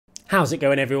How's it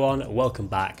going everyone? Welcome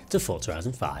back to Forza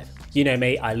Horizon 5. You know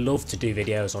me, I love to do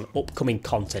videos on upcoming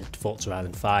content to Forza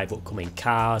Horizon 5, upcoming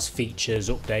cars, features,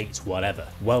 updates, whatever.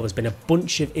 Well, there's been a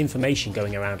bunch of information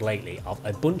going around lately of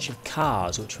a bunch of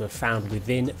cars which were found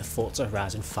within the Forza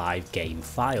Horizon 5 game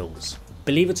files.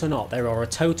 Believe it or not, there are a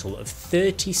total of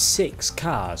 36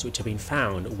 cars which have been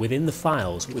found within the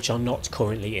files which are not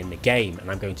currently in the game,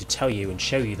 and I'm going to tell you and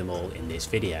show you them all in this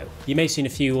video. You may have seen a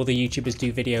few other YouTubers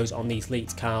do videos on these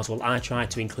leaked cars. Well, I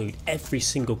tried to include every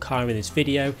single car in this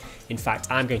video. In fact,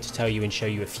 I'm going to tell you and show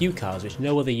you a few cars which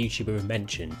no other YouTuber have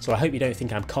mentioned. So I hope you don't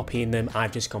think I'm copying them.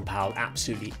 I've just compiled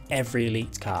absolutely every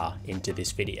leaked car into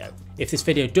this video. If this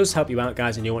video does help you out,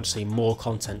 guys, and you want to see more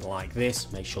content like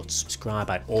this, make sure to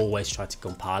subscribe. I always try to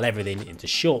compile everything into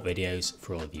short videos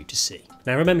for all of you to see.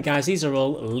 Now remember guys, these are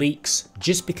all leaks.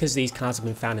 Just because these cars have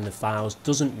been found in the files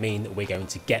doesn't mean that we're going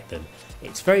to get them.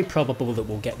 It's very probable that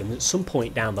we'll get them at some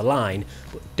point down the line,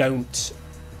 but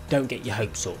don't get your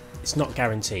hopes up. It's not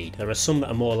guaranteed. There are some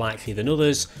that are more likely than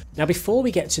others. Now before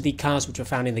we get to the cars which were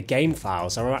found in the game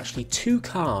files, there are actually two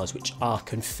cars which are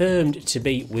confirmed to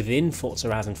be within Forza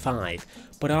Horizon 5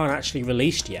 but aren't actually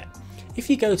released yet. If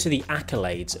you go to the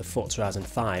accolades of Forza Horizon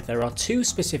 5, there are two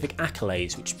specific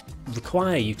accolades which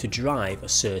require you to drive a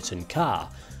certain car.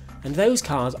 And those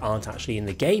cars aren't actually in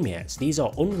the game yet. These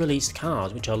are unreleased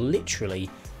cars which are literally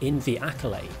in the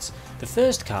accolades. The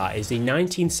first car is the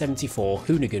 1974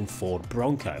 Hoonigan Ford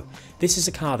Bronco. This is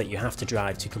a car that you have to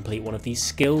drive to complete one of these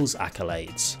skills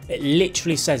accolades. It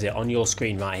literally says it on your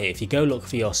screen right here. If you go look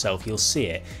for yourself, you'll see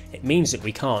it. It means that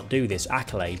we can't do this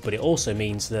accolade, but it also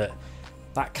means that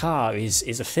that car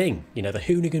is a thing. You know, the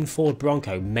Hoonigan Ford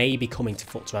Bronco may be coming to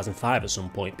Forza Horizon 5 at some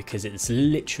point because it's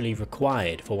literally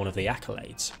required for one of the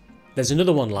accolades. There's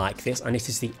another one like this, and it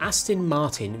is the Aston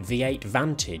Martin V8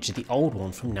 Vantage, the old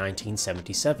one from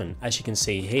 1977. As you can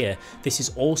see here, this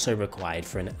is also required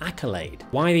for an accolade.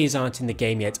 Why these aren't in the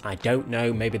game yet, I don't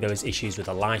know. Maybe there was issues with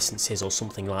the licenses or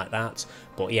something like that.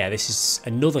 But yeah, this is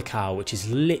another car which is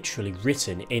literally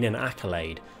written in an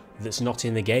accolade that's not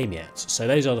in the game yet. So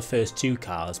those are the first two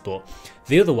cars, but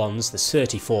the other ones, there's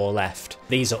 34 left.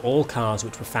 These are all cars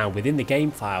which were found within the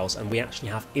game files, and we actually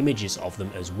have images of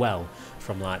them as well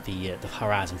from like the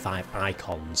Horizon 5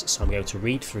 icons. So I'm going to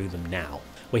read through them now.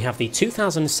 We have the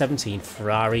 2017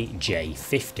 Ferrari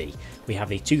J50, we have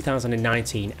the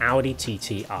 2019 Audi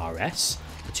TT RS,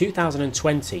 the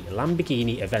 2020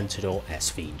 Lamborghini Aventador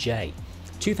SVJ,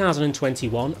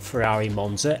 2021 Ferrari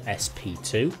Monza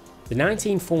SP2, the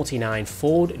 1949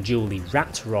 Ford Julie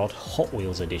Rat Rod Hot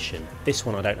Wheels Edition. This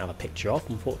one I don't have a picture of,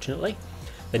 unfortunately.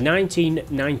 The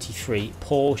 1993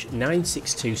 Porsche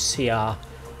 962 CR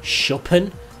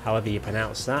Schuppen, however you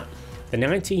pronounce that. The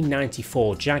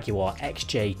 1994 Jaguar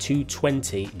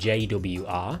XJ220 JWR.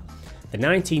 The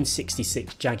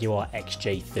 1966 Jaguar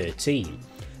XJ13.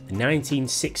 The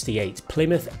 1968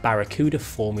 Plymouth Barracuda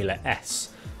Formula S.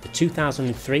 The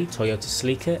 2003 Toyota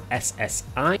Celica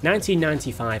SSI,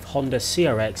 1995 Honda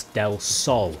CRX Del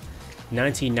Sol,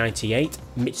 1998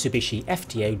 Mitsubishi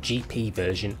FTO GP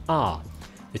version R,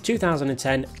 the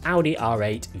 2010 Audi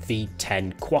R8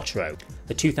 V10 Quattro,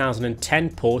 the 2010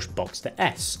 Porsche Boxster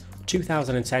S,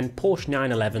 2010 Porsche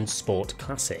 911 Sport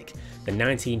Classic, the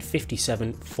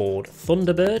 1957 Ford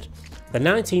Thunderbird, the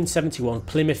 1971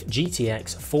 Plymouth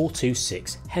GTX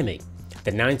 426 Hemi, the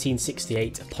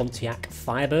 1968 Pontiac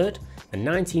Firebird, the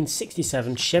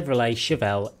 1967 Chevrolet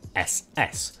Chevelle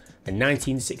SS, the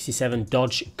 1967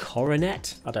 Dodge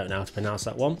Coronet, I don't know how to pronounce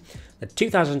that one, the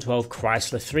 2012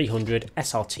 Chrysler 300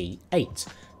 SRT 8,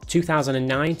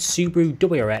 2009 Subaru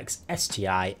WRX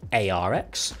STI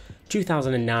ARX,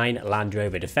 2009 Land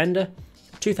Rover Defender,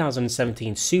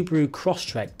 2017 Subaru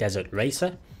Crosstrek Desert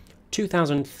Racer,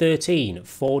 2013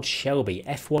 Ford Shelby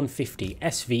F-150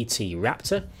 SVT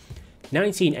Raptor,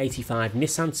 1985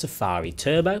 Nissan Safari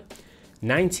Turbo,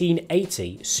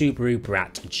 1980 Subaru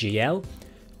Brat GL,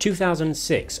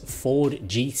 2006 Ford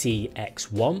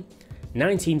GTX1,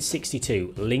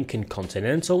 1962 Lincoln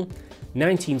Continental,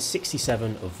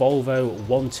 1967 Volvo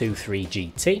 123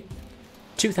 GT,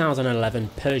 2011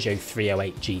 Peugeot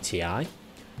 308 GTI,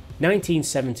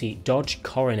 1970 Dodge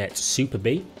Coronet Super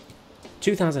B,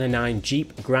 2009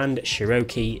 Jeep Grand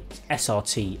Cherokee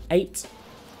SRT 8,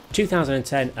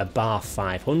 2010 Abarth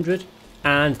 500,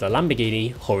 and the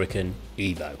Lamborghini Huracan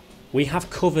Evo. We have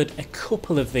covered a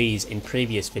couple of these in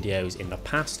previous videos in the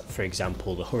past, for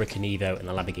example the Huracan Evo and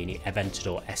the Lamborghini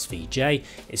Aventador SVJ.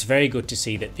 It's very good to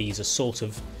see that these are sort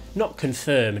of not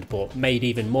confirmed but made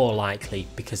even more likely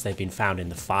because they've been found in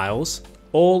the files.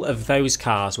 All of those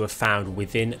cars were found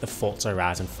within the Forza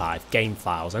Horizon 5 game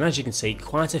files, and as you can see,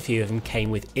 quite a few of them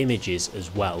came with images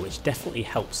as well, which definitely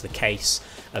helps the case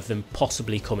of them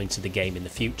possibly coming to the game in the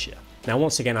future. Now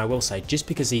once again, I will say, just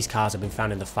because these cars have been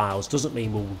found in the files doesn't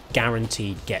mean we'll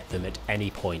guaranteed get them at any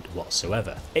point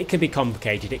whatsoever. It can be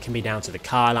complicated, it can be down to the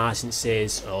car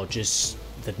licenses or just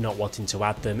the not wanting to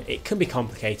add them. It can be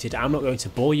complicated. I'm not going to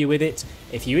bore you with it.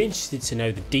 If you're interested to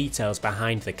know the details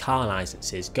behind the car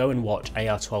licenses, go and watch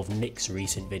AR12 Nick's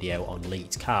recent video on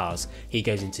leaked cars. He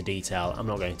goes into detail. I'm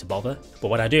not going to bother. But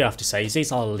what I do have to say is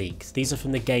these are leaks. These are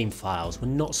from the game files. We're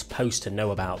not supposed to know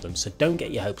about them, so don't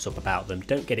get your hopes up about them.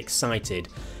 Don't get excited.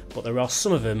 But there are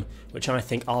some of them which I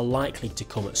think are likely to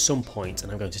come at some point,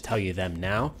 and I'm going to tell you them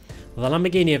now. The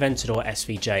Lamborghini Aventador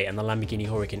SVJ and the Lamborghini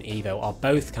Huracan Evo are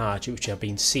both cars which have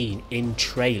been seen in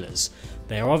trailers.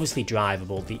 They are obviously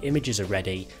drivable, the images are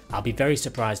ready. I'll be very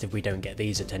surprised if we don't get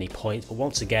these at any point, but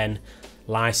once again,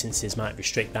 licenses might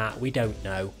restrict that, we don't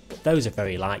know, but those are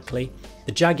very likely.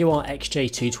 The Jaguar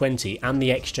XJ220 and the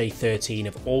XJ13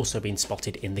 have also been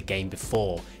spotted in the game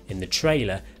before, in the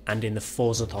trailer and in the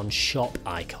Forzathon shop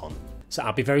icon. So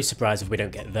I'll be very surprised if we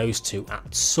don't get those two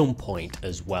at some point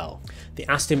as well. The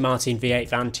Aston Martin V8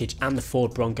 Vantage and the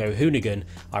Ford Bronco Hoonigan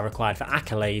are required for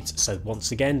accolades, so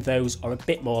once again those are a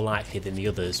bit more likely than the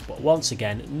others, but once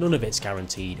again none of it's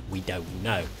guaranteed, we don't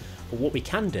know. But what we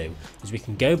can do is we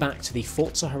can go back to the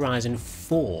Forza Horizon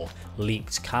 4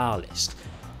 leaked car list.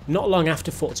 Not long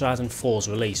after Forza Horizon 4's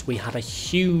release, we had a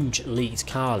huge leaked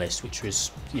car list which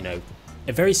was,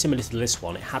 very similar to this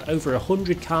one. It had over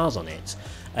 100 cars on it,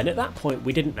 and at that point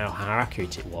we didn't know how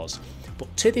accurate it was.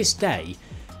 But to this day,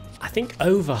 I think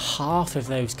over half of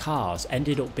those cars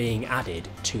ended up being added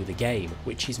to the game,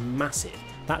 which is massive.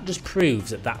 That just proves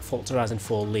that that Forza Horizon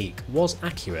 4 leak was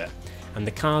accurate, and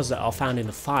the cars that are found in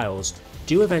the files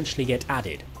do eventually get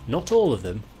added. Not all of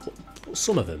them, but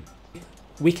some of them.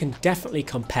 We can definitely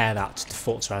compare that to the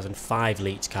Forza Horizon 5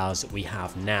 leaked cars that we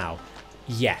have now.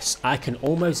 Yes, I can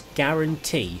almost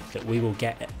guarantee that we will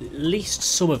get at least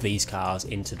some of these cars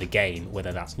into the game,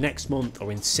 whether that's next month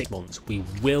or in 6 months, we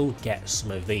will get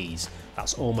some of these,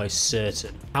 that's almost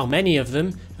certain. How many of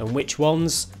them and which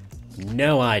ones?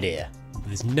 No idea.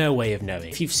 There's no way of knowing.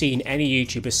 If you've seen any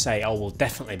YouTubers say, oh, we'll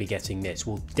definitely be getting this,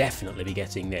 we'll definitely be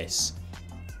getting this,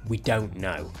 we don't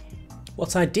know.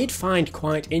 What I did find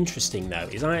quite interesting though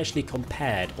is I actually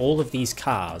compared all of these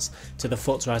cars to the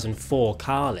Forza Horizon 4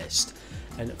 car list,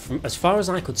 and from as far as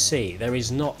I could see, there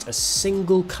is not a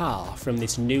single car from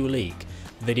this new leak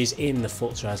that is in the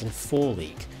Forza Horizon 4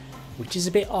 leak, which is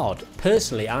a bit odd.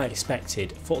 Personally, I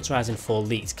expected Forza Horizon 4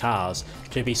 leaked cars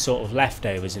to be sort of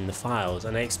leftovers in the files,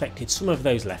 and I expected some of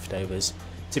those leftovers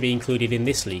to be included in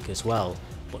this leak as well,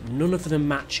 but none of them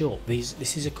match up.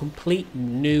 This is a complete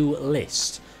new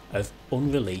list of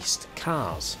unreleased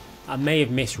cars. I may have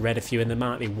misread a few, and there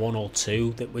might be one or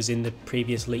two that was in the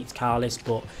previous leaked car list,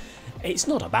 but it's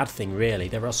not a bad thing really.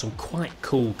 There are some quite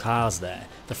cool cars there.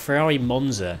 The Ferrari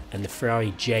Monza and the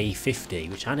Ferrari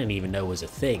J50, which I didn't even know was a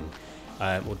thing,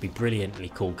 would be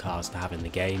brilliantly cool cars to have in the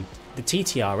game. The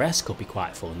TTRS could be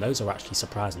quite fun, those are actually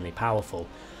surprisingly powerful.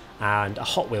 And a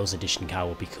Hot Wheels edition car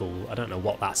would be cool. I don't know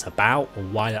what that's about or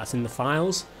why that's in the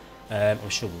files. I'm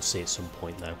sure we'll see at some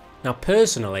point though. Now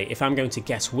personally, if I'm going to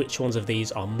guess which ones of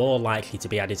these are more likely to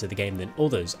be added to the game than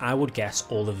others, I would guess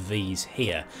all of these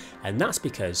here. And that's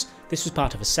because this was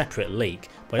part of a separate leak,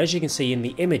 but as you can see in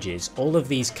the images, all of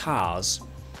these cars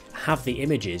have the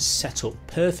images set up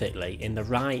perfectly in the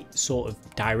right sort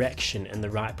of direction and the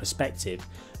right perspective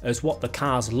as what the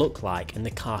cars look like in the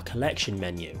car collection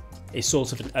menu. It's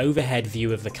sort of an overhead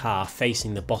view of the car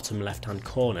facing the bottom left hand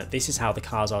corner. This is how the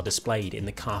cars are displayed in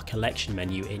the car collection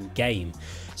menu in game.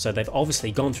 So they've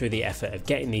obviously gone through the effort of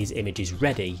getting these images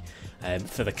ready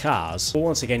for the cars. But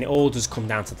once again, it all does come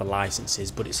down to the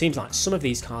licenses, but it seems like some of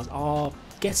these cars are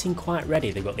getting quite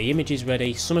ready. They've got the images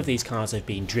ready. Some of these cars have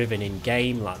been driven in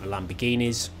game, like the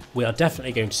Lamborghinis. We are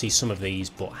definitely going to see some of these,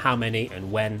 but how many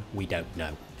and when, we don't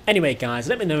know. Anyway guys,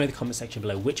 let me know in the comment section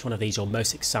below which one of these you're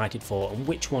most excited for and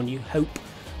which one you hope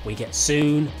we get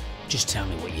soon. Just tell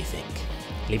me what you think.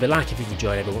 Leave a like if you've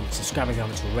enjoyed everyone, subscribe if you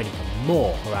haven't already for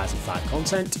more Horizon 5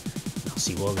 content. I'll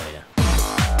see you all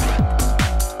later.